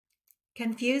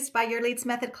Confused by your Leeds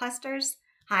Method clusters?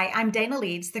 Hi, I'm Dana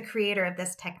Leeds, the creator of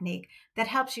this technique that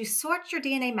helps you sort your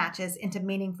DNA matches into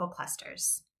meaningful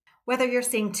clusters. Whether you're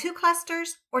seeing 2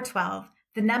 clusters or 12,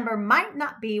 the number might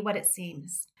not be what it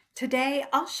seems. Today,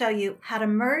 I'll show you how to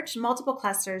merge multiple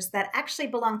clusters that actually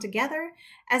belong together,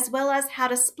 as well as how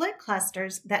to split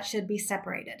clusters that should be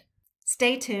separated.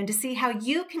 Stay tuned to see how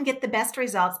you can get the best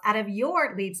results out of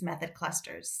your Leeds Method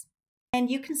clusters. And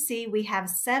you can see we have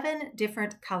 7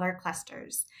 different color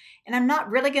clusters. And I'm not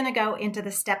really going to go into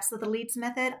the steps of the Leeds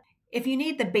Method. If you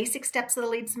need the basic steps of the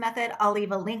Leeds Method, I'll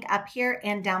leave a link up here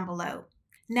and down below.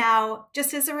 Now,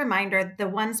 just as a reminder, the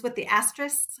ones with the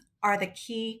asterisks are the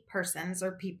key persons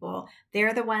or people.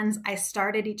 They're the ones I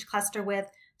started each cluster with.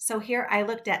 So here I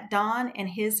looked at Don and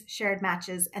his shared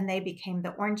matches, and they became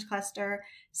the orange cluster.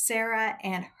 Sarah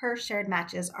and her shared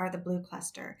matches are the blue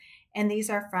cluster. And these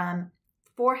are from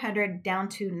 400 down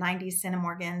to 90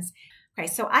 centimorgans. Okay,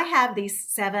 so I have these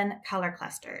 7 color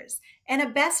clusters, and a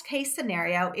best case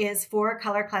scenario is 4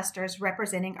 color clusters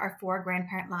representing our 4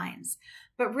 grandparent lines.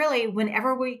 But really,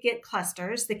 whenever we get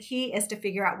clusters, the key is to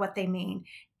figure out what they mean.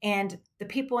 And the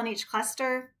people in each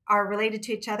cluster are related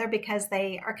to each other because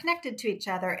they are connected to each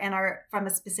other and are from a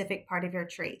specific part of your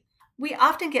tree. We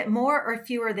often get more or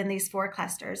fewer than these 4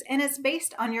 clusters, and it's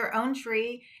based on your own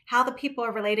tree, how the people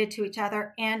are related to each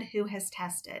other, and who has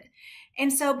tested.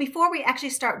 And so before we actually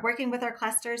start working with our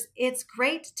clusters, it's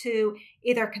great to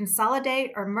either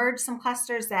consolidate or merge some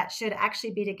clusters that should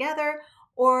actually be together,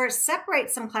 or separate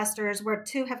some clusters where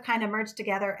 2 have kind of merged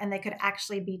together and they could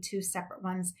actually be 2 separate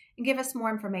ones and give us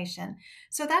more information.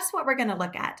 So that's what we're going to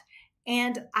look at.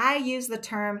 And I use the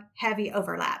term heavy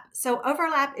overlap. So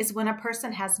overlap is when a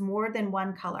person has more than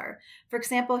one color. For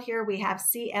example, here we have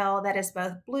CL that is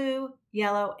both blue,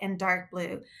 yellow, and dark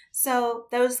blue. So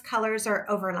those colors are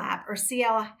overlap, or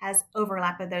CL has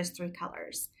overlap of those 3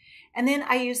 colors. And then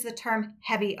I use the term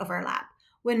heavy overlap,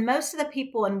 when most of the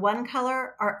people in one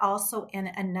color are also in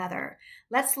another.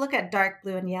 Let's look at dark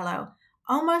blue and yellow.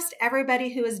 Almost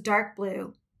everybody who is dark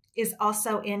blue is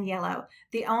also in yellow.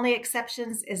 The only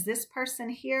exceptions is this person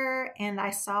here, and I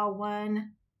saw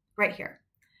one right here.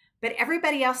 But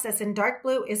everybody else that's in dark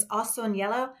blue is also in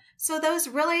yellow. So those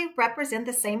really represent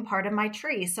the same part of my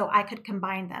tree, so I could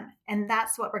combine them. And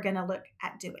that's what we're going to look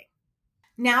at doing.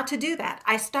 Now to do that,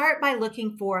 I start by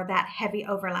looking for that heavy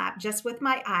overlap just with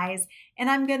my eyes, and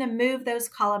I'm going to move those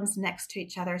columns next to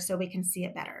each other so we can see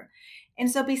it better.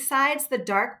 And so besides the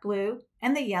dark blue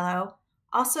and the yellow,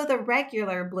 also the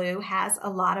regular blue has a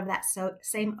lot of that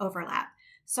same overlap.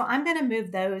 So I'm going to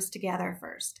move those together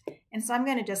first. And so I'm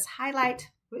going to just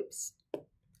highlight,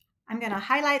 I'm going to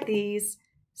highlight these,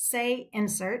 say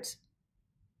insert.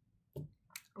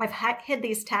 I've hid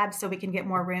these tabs so we can get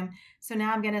more room. So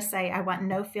now I'm going to say I want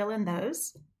no fill in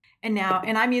those. And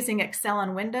I'm using Excel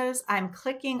on Windows. I'm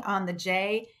clicking on the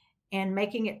J and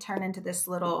making it turn into this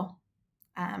little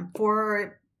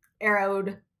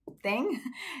 4-arrowed thing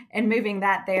and moving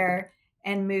that there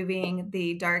and moving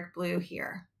the dark blue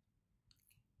here.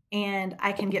 And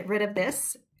I can get rid of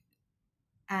this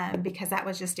because that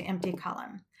was just an empty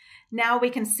column. Now we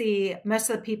can see most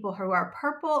of the people who are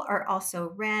purple are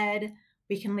also red.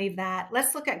 We can leave that.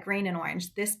 Let's look at green and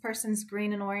orange. This person's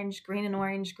green and orange, green and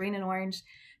orange, green and orange.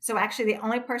 So actually the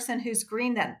only person who's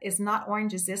green that is not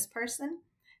orange is this person.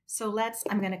 So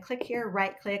I'm going to click here,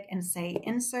 right click and say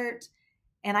insert.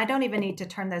 And I don't even need to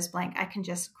turn those blank. I can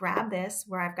just grab this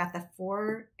where I've got the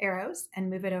 4 arrows and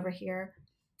move it over here.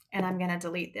 And I'm going to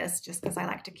delete this just because I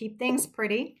like to keep things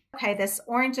pretty. Okay, this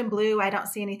orange and blue, I don't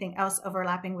see anything else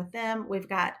overlapping with them. We've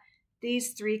got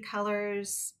these 3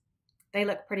 colors. They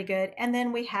look pretty good. And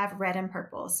then we have red and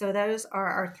purple. So those are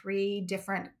our 3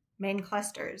 different main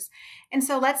clusters. And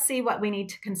so let's see what we need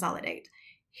to consolidate.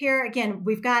 Here again,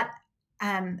 we've got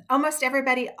almost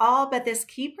everybody, all but this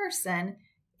key person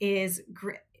is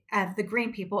the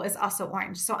green people is also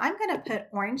orange. So I'm going to put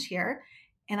orange here,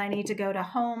 and I need to go to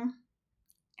home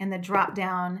and the drop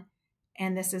down,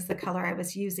 and this is the color I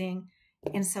was using.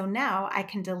 And so now I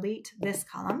can delete this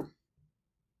column.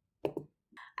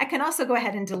 I can also go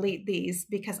ahead and delete these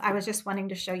because I was just wanting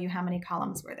to show you how many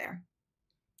columns were there.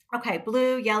 Okay,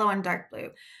 blue, yellow, and dark blue.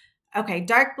 Okay,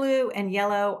 dark blue and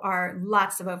yellow are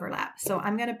lots of overlap. So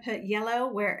I'm going to put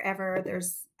yellow wherever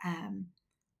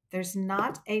there's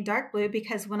not a dark blue,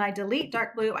 because when I delete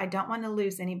dark blue, I don't want to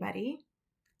lose anybody.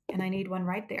 And I need one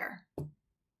right there.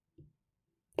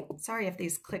 Sorry if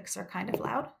these clicks are kind of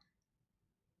loud.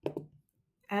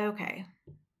 Okay,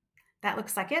 that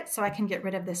looks like it. So I can get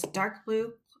rid of this dark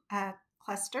blue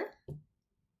cluster.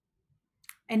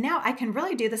 And now I can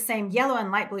really do the same yellow and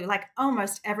light blue, like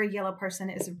almost every yellow person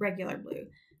is regular blue.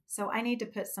 So I need to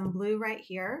put some blue right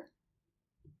here.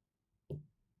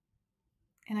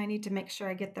 And I need to make sure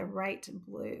I get the right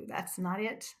blue. That's not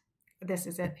it. This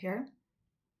is it here.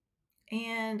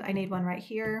 And I need one right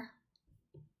here.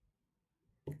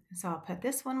 So I'll put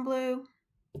this one blue.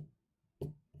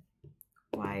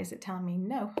 Why is it telling me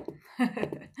no?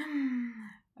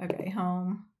 Okay,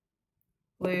 home,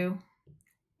 blue,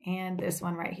 and this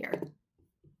one right here.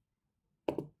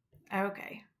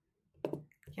 Okay.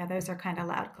 Yeah, those are kind of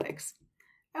loud clicks.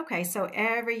 Okay, so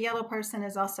every yellow person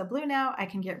is also blue now. I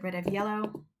can get rid of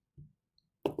yellow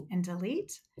and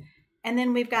delete. And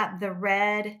then we've got the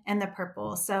red and the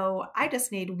purple. So I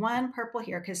just need one purple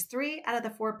here because 3 out of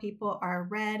the 4 people are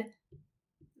red.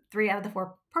 3 out of the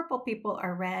 4 purple people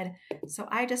are red. So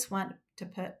I just want to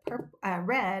put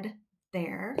red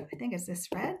there. I think it's this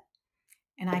red.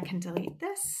 And I can delete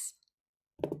this.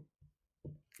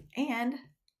 And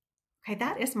okay,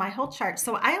 that is my whole chart.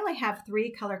 So I only have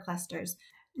 3 color clusters.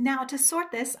 Now to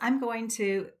sort this,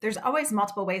 there's always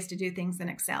multiple ways to do things in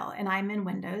Excel, and I'm in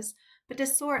Windows. But to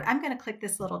sort, I'm going to click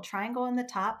this little triangle in the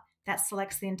top that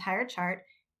selects the entire chart,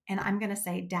 and I'm going to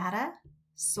say Data,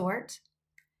 Sort.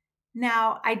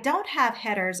 Now, I don't have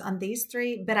headers on these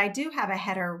 3, but I do have a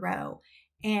header row.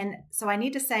 And so I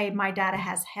need to say my data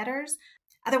has headers.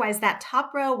 Otherwise, that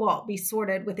top row will be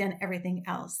sorted within everything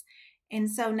else. And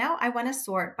so now I want to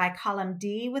sort by column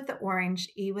D with the orange,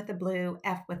 E with the blue,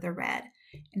 F with the red.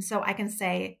 And so I can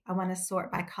say I want to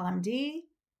sort by column D,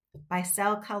 by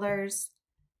cell colors,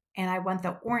 and I want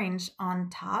the orange on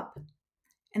top.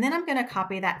 And then I'm going to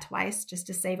copy that twice just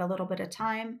to save a little bit of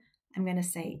time. I'm going to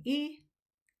say E,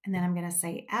 and then I'm going to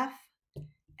say F,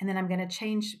 and then I'm going to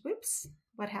change, whoops,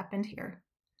 what happened here?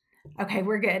 Okay,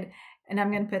 we're good. And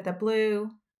I'm going to put the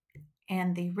blue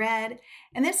and the red.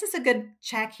 And this is a good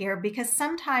check here because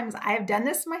sometimes I have done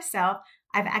this myself.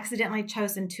 I've accidentally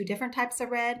chosen 2 different types of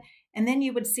red, and then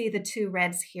you would see the 2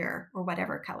 reds here or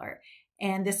whatever color.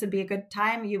 And this would be a good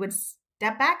time. You would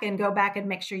step back and go back and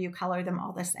make sure you color them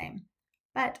all the same.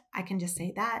 But I can just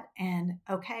say that and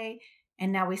okay.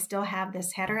 And now we still have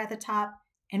this header at the top,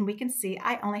 and we can see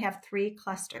I only have 3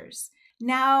 clusters.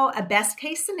 Now, a best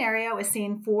case scenario is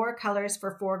seeing 4 colors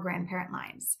for 4 grandparent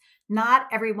lines. Not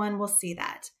everyone will see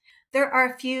that. There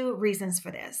are a few reasons for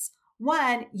this.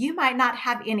 One, you might not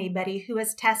have anybody who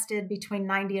has tested between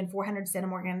 90 and 400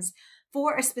 centimorgans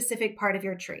for a specific part of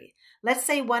your tree. Let's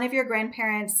say one of your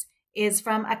grandparents is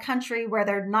from a country where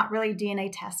they're not really DNA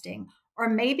testing, or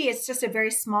maybe it's just a very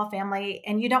small family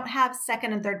and you don't have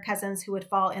second and third cousins who would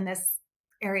fall in this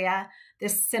area,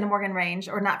 this centimorgan range,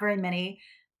 or not very many.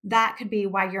 That could be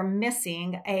why you're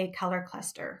missing a color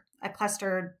cluster, a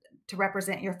cluster to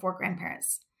represent your 4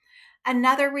 grandparents.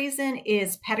 Another reason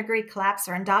is pedigree collapse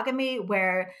or endogamy,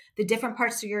 where the different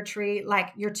parts of your tree,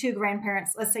 like your 2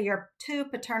 grandparents, let's say your 2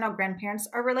 paternal grandparents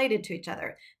are related to each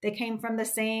other. They came from the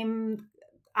same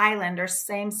island or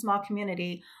same small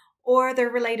community, or they're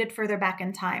related further back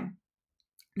in time.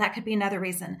 That could be another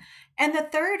reason. And the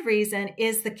third reason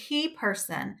is the key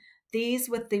person. These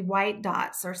with the white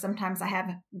dots, or sometimes I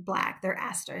have black, they're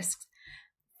asterisks.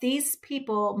 These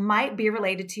people might be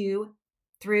related to you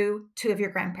through 2 of your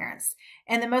grandparents.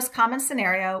 And the most common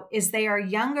scenario is they are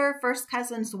younger first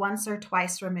cousins once or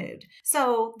twice removed.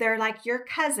 So they're like your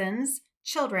cousins,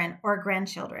 children, or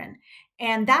grandchildren.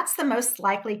 And that's the most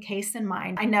likely case in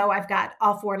mind. I know I've got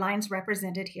all 4 lines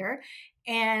represented here.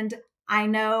 And I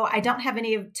know I don't have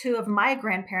any of 2 of my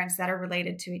grandparents that are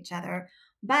related to each other,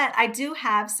 but I do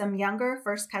have some younger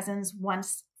first cousins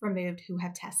once removed who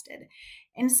have tested.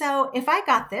 And so if I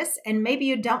got this, and maybe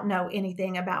you don't know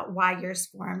anything about why yours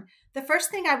formed, the first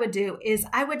thing I would do is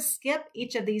I would skip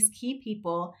each of these key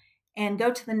people and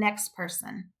go to the next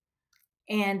person,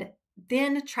 and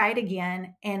then try it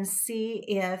again and see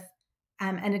if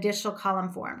an additional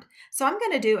column formed. So I'm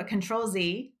going to do a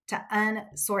Control-Z to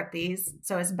unsort these.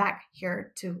 So it's back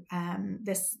here to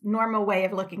this normal way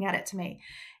of looking at it to me.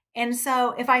 And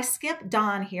so if I skip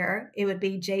Dawn here, it would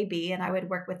be JB and I would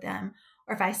work with them.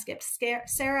 Or if I skipped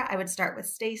Sarah, I would start with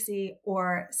Stacy,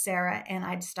 or Sarah and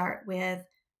I'd start with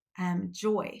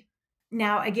Joy.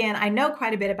 Now, again, I know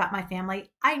quite a bit about my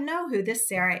family. I know who this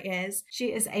Sarah is.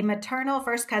 She is a maternal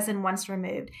first cousin once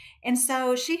removed. And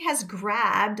so she has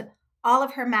grabbed all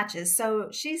of her matches. So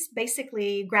she's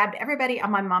basically grabbed everybody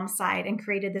on my mom's side and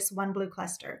created this one blue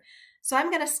cluster. So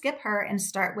I'm going to skip her and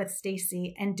start with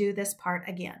Stacy and do this part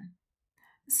again.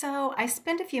 So I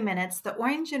spent a few minutes. The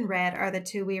orange and red are the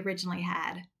 2 we originally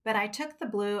had, but I took the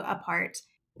blue apart.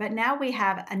 But now we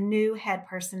have a new head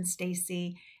person,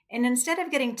 Stacy. And instead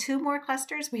of getting 2 more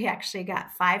clusters, we actually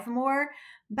got 5 more.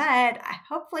 But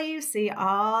hopefully you see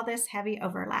all this heavy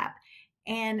overlap.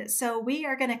 And so we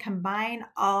are going to combine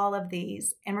all of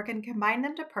these, and we're going to combine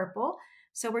them to purple.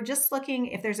 So we're just looking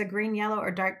if there's a green, yellow,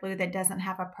 or dark blue that doesn't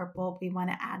have a purple, we want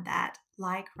to add that,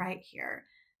 like right here.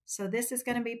 So this is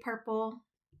going to be purple.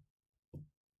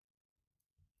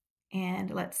 And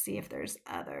let's see if there's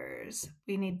others.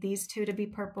 We need these two to be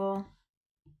purple.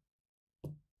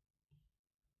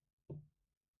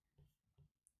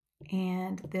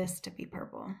 And this to be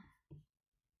purple.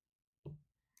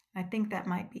 I think that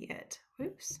might be it.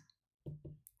 Oops.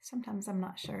 Sometimes I'm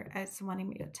not sure. It's wanting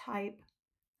me to type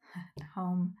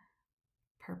home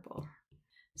purple.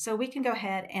 So we can go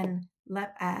ahead and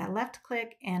left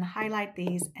click and highlight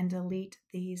these and delete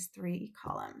these 3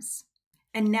 columns.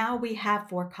 And now we have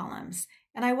 4 columns.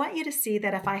 And I want you to see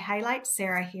that if I highlight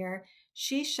Sarah here,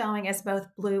 she's showing as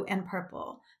both blue and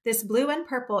purple. This blue and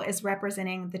purple is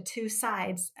representing the 2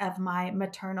 sides of my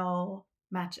maternal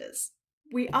matches.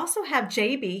 We also have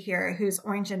JB here, who's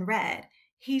orange and red.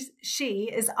 She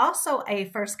is also a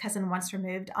first cousin once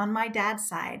removed on my dad's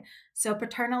side. So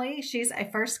paternally, she's a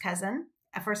first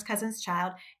cousin's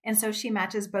child. And so she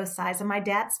matches both sides of my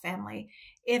dad's family.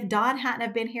 If Dawn hadn't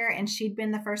have been here and she'd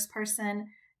been the first person,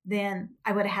 then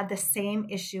I would have had the same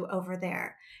issue over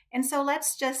there. And so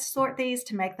let's just sort these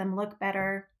to make them look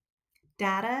better.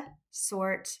 Data,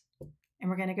 sort, and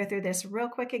we're going to go through this real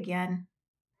quick again.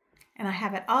 And I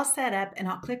have it all set up, and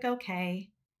I'll click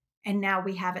OK. And now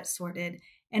we have it sorted.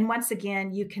 And once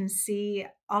again, you can see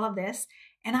all of this.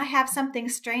 And I have something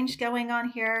strange going on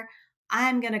here.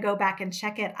 I'm going to go back and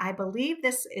check it. I believe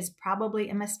this is probably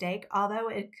a mistake, although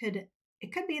it could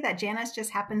be that Janice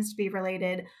just happens to be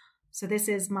related. So this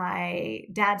is my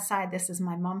dad's side. This is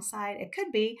my mom's side. It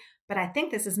could be, but I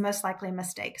think this is most likely a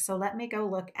mistake. So let me go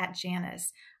look at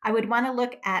Janice. I would want to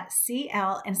look at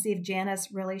CL and see if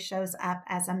Janice really shows up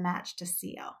as a match to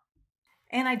CL.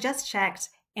 And I just checked,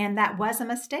 and that was a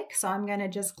mistake. So I'm going to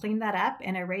just clean that up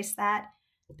and erase that,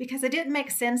 because it didn't make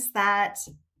sense that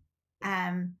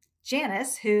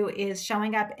Janice, who is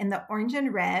showing up in the orange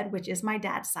and red, which is my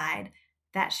dad's side,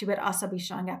 that she would also be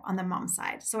showing up on the mom's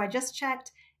side. So I just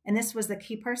checked, and this was the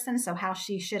key person, so how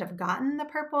she should have gotten the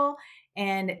purple,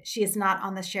 and she is not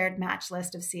on the shared match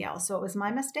list of CL. So it was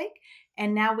my mistake.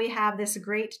 And now we have this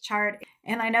great chart.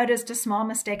 And I noticed a small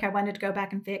mistake I wanted to go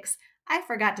back and fix. I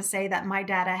forgot to say that my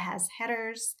data has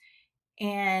headers.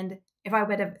 And if I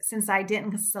would have, since I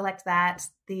didn't select that,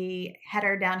 the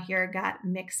header down here got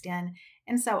mixed in.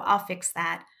 And so I'll fix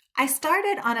that. I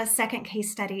started on a second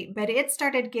case study, but it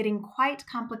started getting quite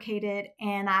complicated,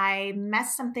 and I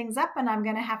messed some things up, and I'm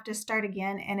going to have to start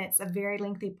again, and it's a very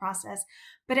lengthy process,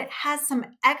 but it has some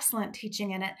excellent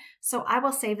teaching in it. So I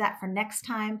will save that for next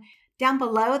time. Down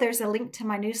below, there's a link to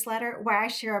my newsletter where I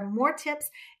share more tips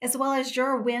as well as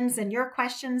your wins and your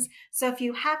questions. So if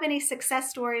you have any success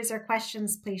stories or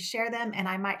questions, please share them, and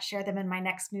I might share them in my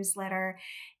next newsletter.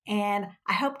 And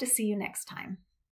I hope to see you next time.